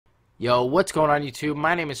Yo, what's going on YouTube?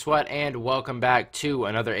 My name is Sweat and welcome back to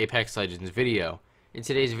another Apex Legends video. In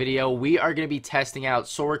today's video, we are going to be testing out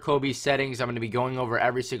Soar Kobi settings. I'm going to be going over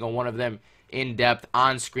every single one of them in depth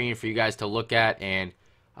on screen for you guys to look at. And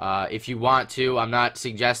if you want to, I'm not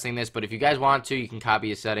suggesting this, but if you guys want to, you can copy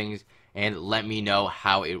his settings and let me know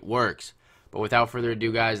how it works. But without further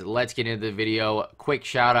ado, guys, let's get into the video. Quick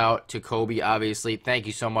shout out to Kobi, obviously. Thank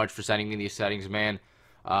you so much for sending me these settings, man.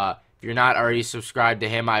 If you're not already subscribed to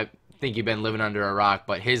him, I think you've been living under a rock,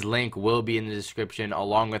 but his link will be in the description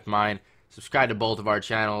along with mine. Subscribe to both of our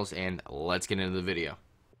channels and let's get into the video.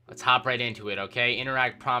 Let's hop right into it, okay?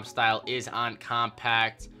 Interact prompt style is on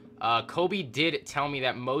compact. Kobi did tell me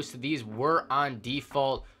that most of these were on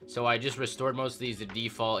default, so I just restored most of these to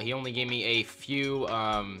default. He only gave me a few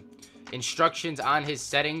instructions on his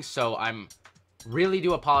settings, so I'm really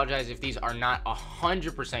do apologize if these are not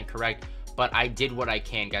 100% correct. But I did what I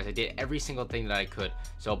can, guys. I did every single thing that I could.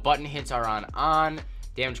 So button hits are on.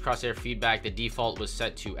 Damage crosshair feedback, the default was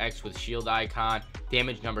set to X with shield icon.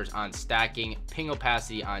 Damage numbers on stacking. Ping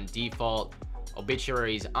opacity on default.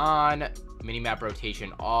 Obituaries on. Minimap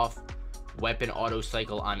rotation off. Weapon auto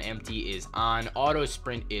cycle on empty is on. Auto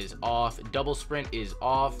sprint is off. Double sprint is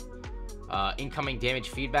off. Incoming damage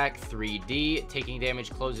feedback 3D. Taking damage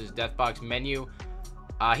closes deathbox menu.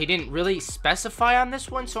 He didn't really specify on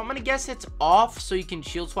this one, so I'm going to guess it's off so you can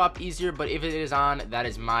shield swap easier, but if it is on, that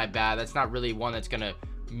is my bad. That's not really one that's going to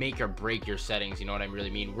make or break your settings, you know what I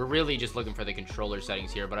really mean? We're really just looking for the controller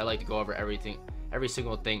settings here, but I like to go over everything, every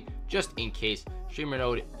single thing, just in case.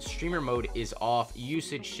 Streamer mode is off,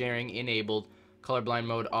 usage sharing enabled, colorblind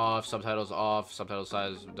mode off, subtitles off, subtitle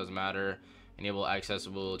size doesn't matter, enable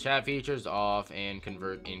accessible chat features off, and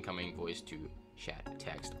convert incoming voice to chat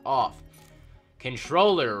text off.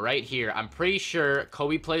 Controller right here. I'm pretty sure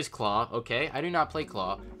Kobi plays Claw. Okay, I do not play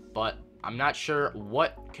Claw, but I'm not sure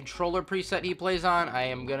what controller preset he plays on.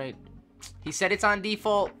 He said it's on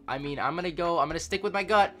default. I mean, I'm gonna stick with my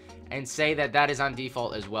gut and say that that is on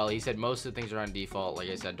default as well. He said most of the things are on default. Like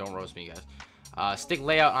I said, don't roast me, guys. Stick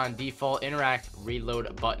layout on default. Interact,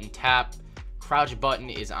 reload button tap. Crouch button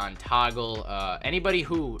is on toggle. Anybody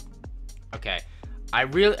who, okay. I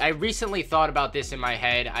recently thought about this in my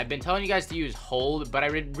head. I've been telling you guys to use hold, but I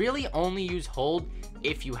would really only use hold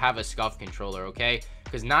if you have a scuff controller, okay?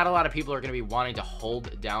 Because not a lot of people are going to be wanting to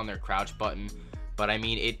hold down their crouch button. But I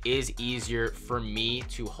mean, it is easier for me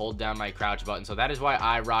to hold down my crouch button. So that is why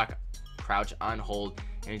I rock crouch on hold.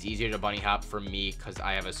 And it's easier to bunny hop for me because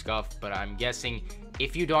I have a scuff. But I'm guessing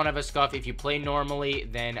if you don't have a scuff, if you play normally,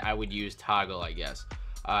 then I would use toggle, I guess.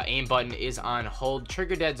 Aim button is on hold.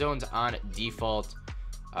 Trigger dead zones on default.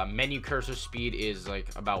 Menu cursor speed is like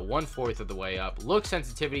about 1/4 of the way up. Look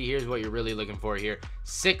sensitivity, here's what you're really looking for here.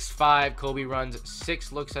 6.5 Kobi runs,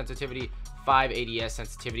 6 look sensitivity, 5 ADS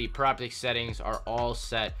sensitivity. Per optic settings are all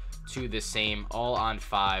set to the same, all on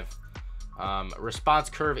 5. Response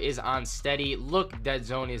curve is on steady. Look dead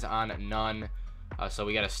zone is on none. So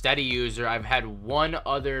we got a steady user. I've had one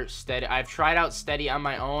other steady. I've tried out steady on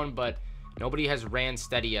my own, but nobody has ran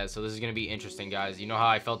steady yet. So this is going to be interesting, guys. You know how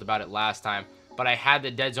I felt about it last time. But I had the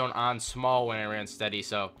dead zone on small when I ran steady,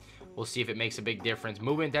 so we'll see if it makes a big difference.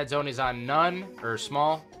 Movement dead zone is on none, or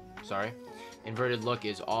small, sorry. Inverted look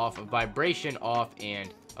is off, vibration off, and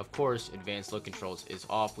of course, advanced look controls is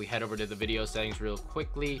off. We head over to the video settings real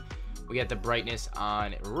quickly. We got the brightness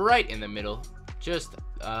on right in the middle. Just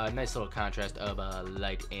a nice little contrast of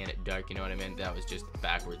light and dark, you know what I mean? That was just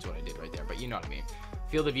backwards what I did right there, but you know what I mean.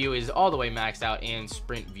 Field of view is all the way maxed out, and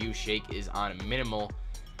sprint view shake is on minimal.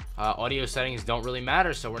 Audio settings don't really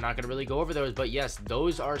matter, so we're not going to really go over those, but yes,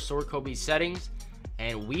 those are Soar Kobi's settings,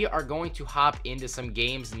 and we are going to hop into some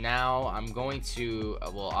games now. I'm going to,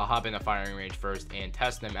 well, I'll hop in the firing range first and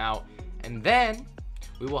test them out, and then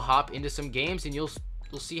we will hop into some games, and you'll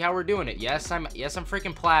see how we're doing it. Yes, I'm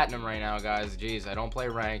freaking platinum right now, guys. Jeez, I don't play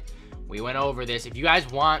ranked. We went over this. If you guys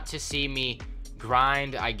want to see me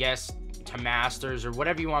grind, I guess, to masters or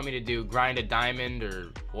whatever you want me to do, grind a diamond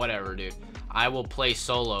or whatever, dude, I will play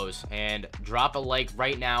solos. And drop a like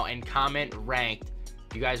right now and comment ranked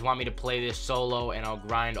if you guys want me to play this solo, and I'll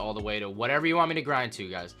grind all the way to whatever you want me to grind to,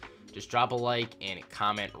 guys. Just drop a like and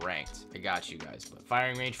comment ranked. I got you guys. But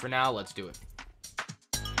firing range for now, let's do it.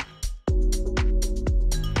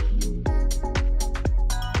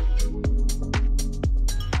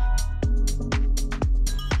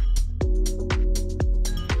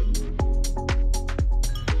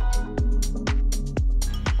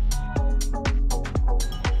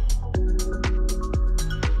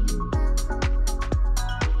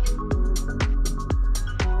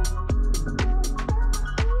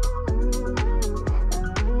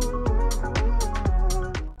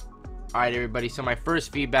 Alright everybody, so my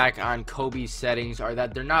first feedback on Kobi's settings are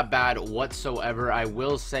that they're not bad whatsoever. I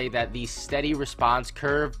will say that the steady response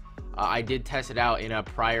curve, I did test it out in a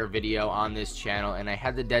prior video on this channel, and I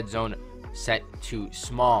had the dead zone set to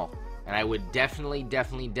small. And I would definitely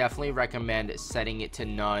recommend setting it to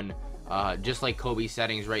none, just like Kobi's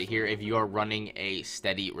settings right here, if you're running a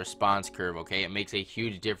steady response curve, okay? It makes a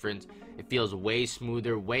huge difference. It feels way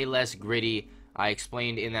smoother, way less gritty. I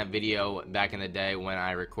explained in that video back in the day when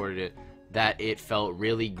I recorded it that it felt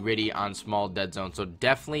really gritty on small dead zone. So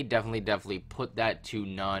definitely put that to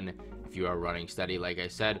none if you are running steady, like I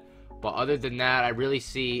said. But other than that, I really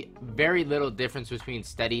see very little difference between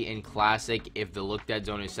steady and classic if the look dead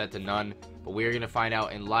zone is set to none. But we're going to find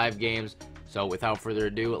out in live games. So without further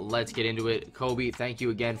ado, let's get into it. Kobi, thank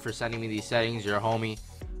you again for sending me these settings. You're a homie.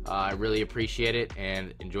 I really appreciate it,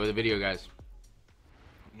 and enjoy the video, guys.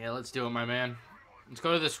 Yeah, let's do it, my man. Let's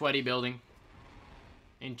go to the sweaty building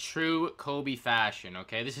in true Kobi fashion,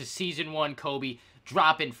 okay? This is Season 1 Kobi,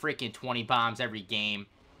 dropping freaking 20 bombs every game.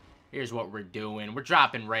 Here's what we're doing. We're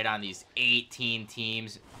dropping right on these 18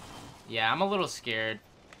 teams. Yeah, I'm a little scared.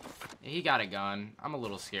 He got a gun. I'm a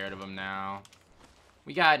little scared of him now.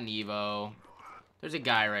 We got an Evo. There's a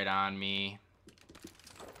guy right on me.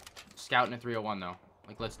 Scouting a 301, though.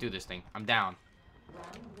 Like, let's do this thing. I'm down. Round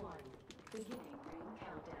 1. Beginning ring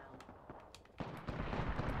countdown.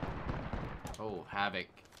 Oh, Havoc.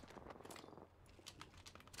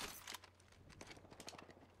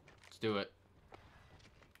 Let's do it.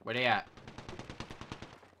 Where they at?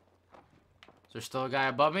 Is there still a guy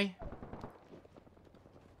above me?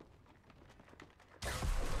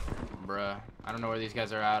 Bruh. I don't know where these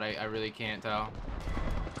guys are at. I really can't tell.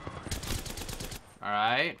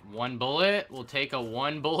 Alright. One bullet. We'll take a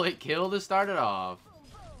one bullet kill to start it off.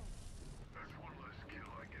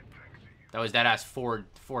 That was dead ass 4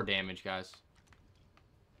 damage, guys.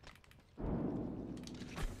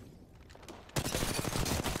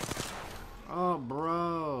 Oh,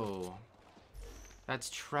 bro. That's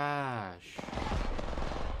trash.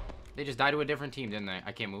 They just died to a different team, didn't they?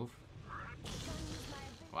 I can't move.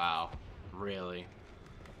 Wow. Really?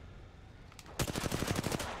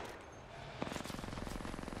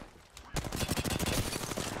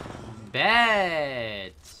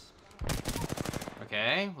 Bet.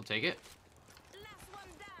 Okay, we'll take it.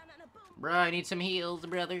 Bro, I need some heals,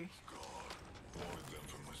 brother.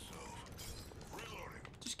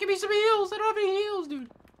 Just give me some heals. I don't have any heals, dude.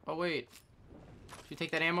 Oh, wait. Did you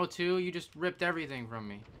take that ammo, too? You just ripped everything from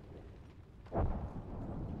me.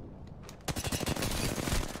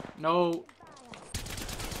 No.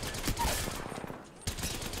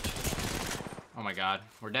 Oh, my God.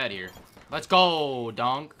 We're dead here. Let's go,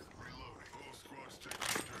 dunk.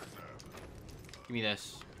 Give me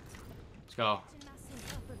this. Let's go.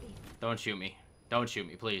 Don't shoot me. Don't shoot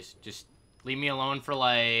me, please. Just leave me alone for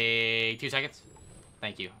like 2 seconds.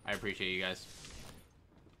 Thank you. I appreciate you guys.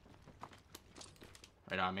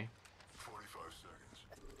 Right on me. 45 seconds.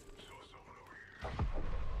 Saw someone over here.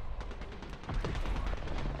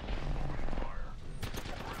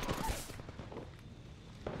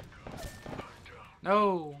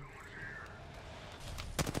 No.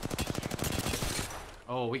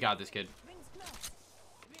 Oh, we got this kid.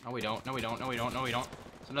 No, we don't. No, we don't. No, we don't. No, we don't.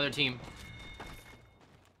 It's another team.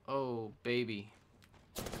 Oh, baby.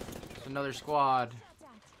 It's another squad.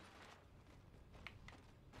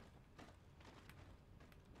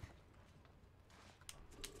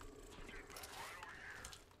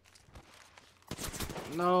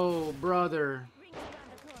 No, brother.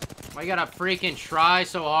 Why you gotta freaking try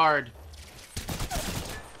so hard?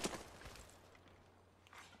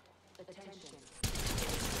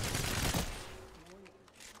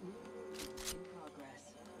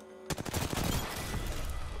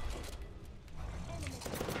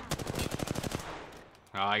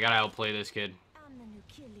 Oh, I gotta outplay this kid. I'm the new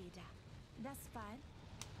kill leader. That's fine.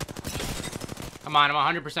 Come on,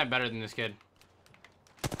 I'm 100% better than this kid.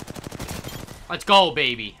 Let's go,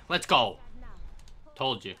 baby. Let's go.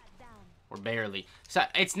 Told you. Or barely. So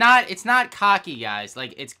it's not cocky, guys.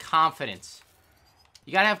 Like, it's confidence.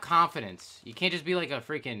 You gotta have confidence. You can't just be like a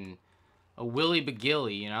freaking Willy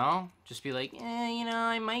Bagilly, you know? Just be like, you know,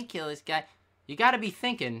 I might kill this guy. You gotta be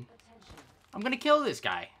thinking, I'm gonna kill this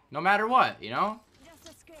guy, no matter what, you know?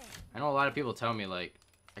 I know a lot of people tell me, like,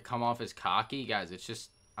 I come off as cocky. Guys, it's just,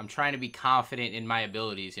 I'm trying to be confident in my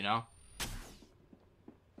abilities, you know? I'm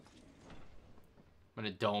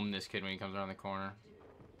gonna dome this kid when he comes around the corner.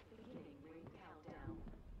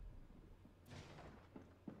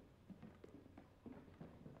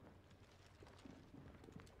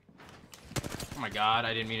 Oh my god,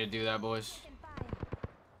 I didn't mean to do that, boys.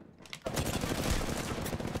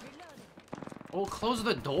 Oh, close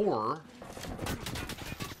the door.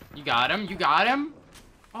 You got him. You got him.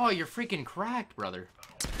 Oh, you're freaking cracked, brother.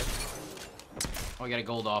 Oh, I got a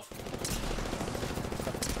gold off.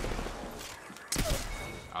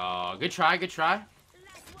 Oh, good try. Good try.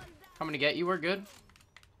 Coming to get you. We're good.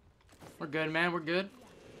 We're good, man. We're good.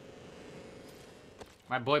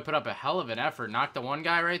 My boy put up a hell of an effort. Knocked the one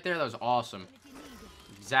guy right there. That was awesome.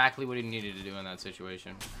 Exactly what he needed to do in that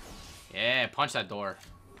situation. Yeah, punch that door.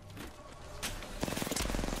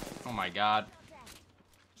 Oh my god.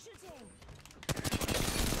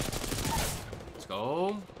 Let's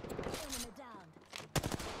go.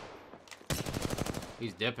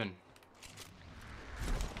 He's dipping.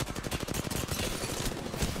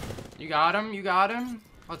 You got him. You got him.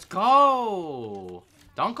 Let's go.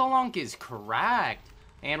 Dunkalunk is cracked.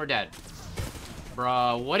 And we're dead.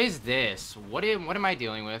 Bruh, what is this? What am I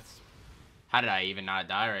dealing with? How did I even not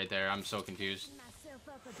die right there? I'm so confused.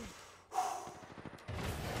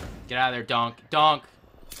 Get out of there, Dunk. Dunk!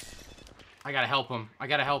 I gotta help him. I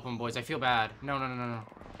gotta help him, boys. I feel bad. No, no, no, no, no.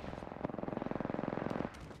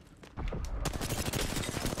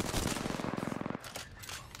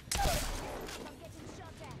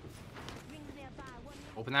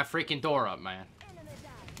 Open that freaking door up, man.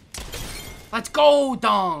 Let's go,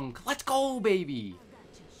 Dunk! Let's go, baby!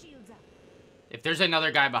 If there's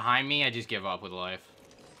another guy behind me, I just give up with life.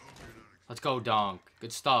 Let's go, Dunk.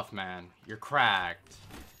 Good stuff, man. You're cracked.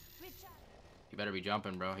 You better be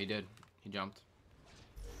jumping, bro. He did. He jumped.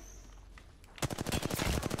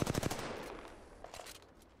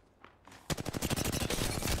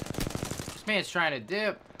 This man's trying to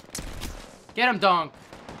dip. Get him, Dunk!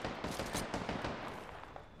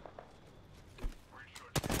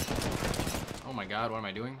 Oh my god, what am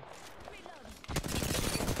I doing?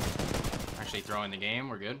 Actually throwing the game,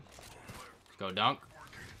 we're good. Let's go, Dunk.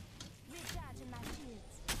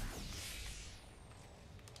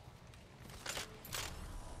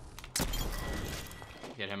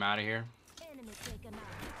 Get him out of here.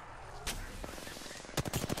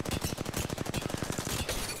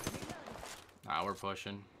 Nah, we're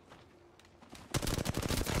pushing.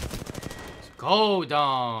 Let's go,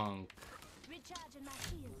 Dunk!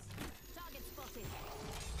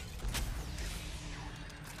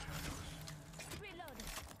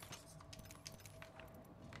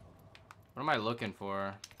 What am I looking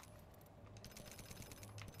for?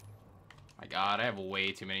 My god, I have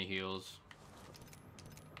way too many heals.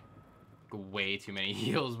 Way too many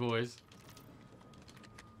heals, boys.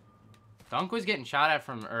 Dunk was getting shot at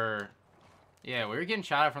from, yeah, we were getting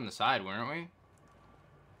shot at from the side, weren't we?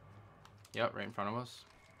 Yep, right in front of us.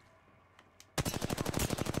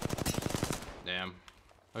 Damn.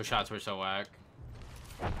 Those shots were so whack.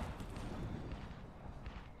 I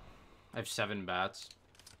have 7 bats.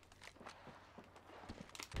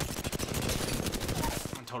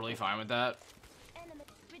 I'm totally fine with that.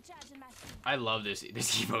 I love this.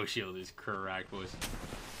 This Evo shield is correct, boys.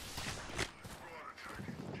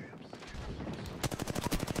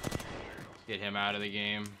 Get him out of the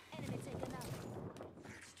game.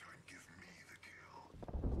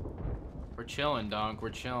 We're chilling, Dunk. We're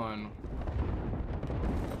chilling.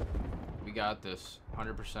 We got this.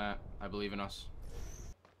 100%. I believe in us.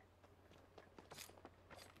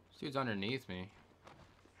 This dude's underneath me.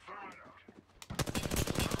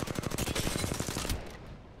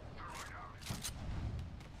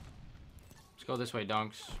 Let's go this way,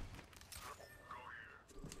 Dunks.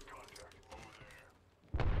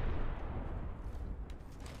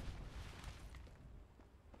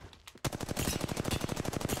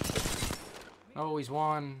 Oh, he's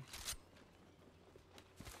won.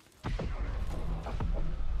 Let's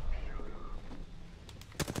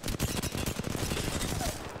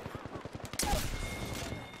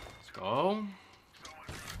go.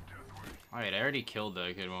 Alright, I already killed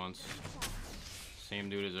that kid once. Same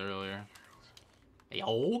dude as earlier. Hey,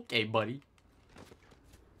 okay, buddy.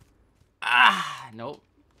 Ah, nope.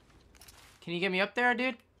 Can you get me up there,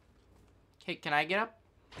 dude? Okay, can I get up?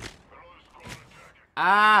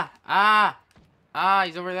 Ah,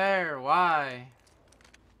 he's over there. Why?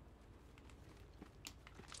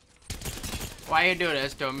 Why you do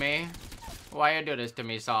this to me? Why you do this to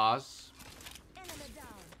me, Sauce?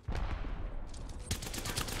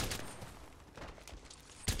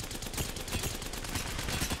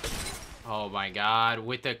 Oh my god,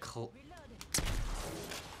 with the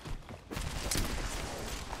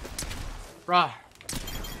bruh.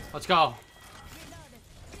 Let's go.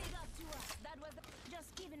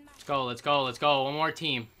 Let's go, let's go, let's go. One more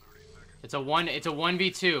team. It's a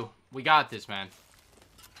 1v2. We got this, man.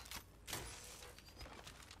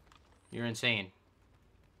 You're insane.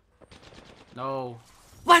 No.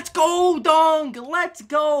 Let's go, Dunk! Let's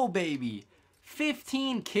go, baby.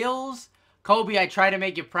 15 kills. Kobe, I try to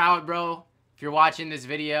make you proud, bro. If you're watching this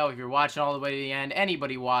video, if you're watching all the way to the end,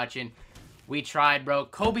 anybody watching, we tried, bro.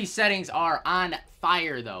 Kobe's settings are on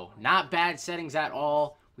fire, though. Not bad settings at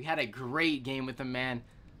all. We had a great game with him, man.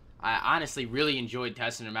 I honestly really enjoyed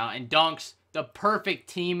testing him out. And Dunk's the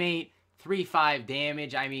perfect teammate. 3-5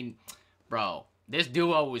 damage. I mean, bro, this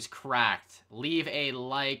duo was cracked. Leave a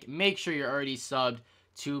like. Make sure you're already subbed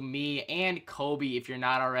to me and Kobe if you're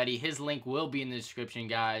not already. His link will be in the description,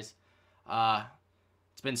 guys.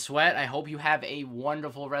 It's been Sweat. I hope you have a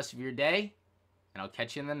wonderful rest of your day. And I'll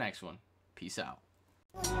catch you in the next one. Peace out.